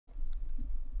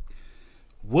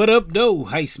What up, though?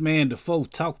 Heist Man the foe.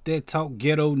 Talk that talk,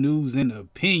 ghetto news and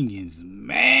opinions,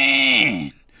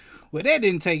 man. Well, that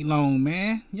didn't take long,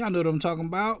 man. Y'all know what I'm talking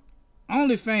about.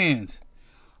 OnlyFans.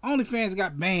 OnlyFans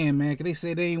got banned, man, because they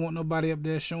said they ain't want nobody up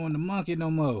there showing the monkey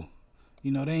no more.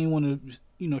 You know, they ain't want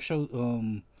to,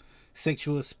 show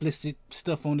sexual explicit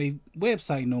stuff on their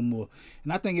website no more.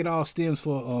 And I think it all stems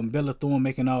for Bella Thorne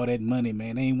making all that money,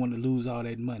 man. They ain't want to lose all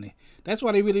that money. That's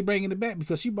why they really bringing it back,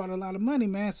 because she brought a lot of money,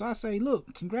 man. So I say,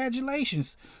 look,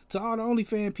 congratulations to all the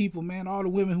OnlyFans people, man. All the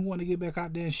women who want to get back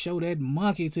out there and show that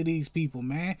monkey to these people,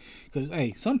 man. Because,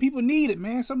 hey, some people need it,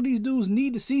 man. Some of these dudes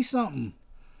need to see something.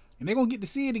 And they're going to get to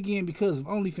see it again because of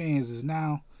OnlyFans is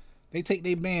now, they take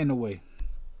their ban away.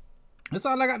 That's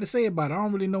all I got to say about it. I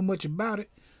don't really know much about it.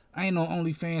 I ain't no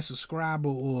OnlyFans subscriber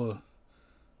or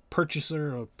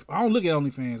purchaser. I don't look at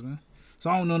OnlyFans, man. So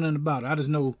I don't know nothing about it. I just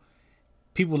know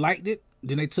people liked it.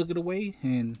 Then they took it away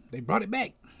and they brought it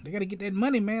back. They got to get that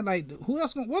money, man. Like, who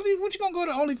else? What you going to go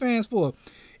to OnlyFans for?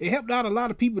 It helped out a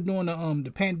lot of people during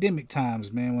the pandemic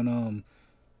times, man. When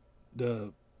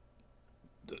the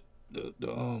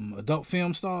adult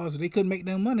film stars, they couldn't make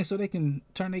their money, so they can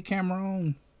turn their camera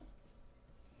on.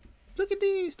 Look at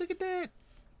these. Look at that.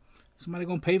 Somebody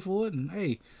gonna pay for it, and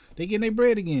hey, they getting their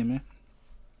bread again, man.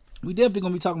 We definitely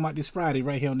gonna be talking about this Friday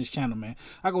right here on this channel, man.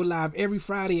 I go live every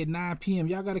Friday at 9 p.m.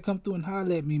 Y'all gotta come through and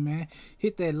holler at me, man.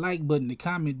 Hit that like button, the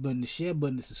comment button, the share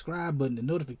button, the subscribe button, the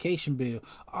notification bell.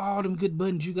 All them good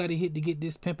buttons you gotta hit to get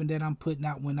this pimping that I'm putting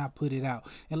out when I put it out.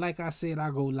 And like I said, I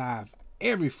go live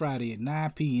every Friday at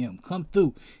 9 p.m. Come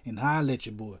through and holler at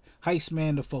your boy. Heist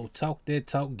Man the foe. Talk that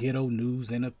talk, ghetto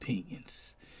news and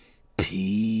opinions.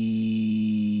 Peace.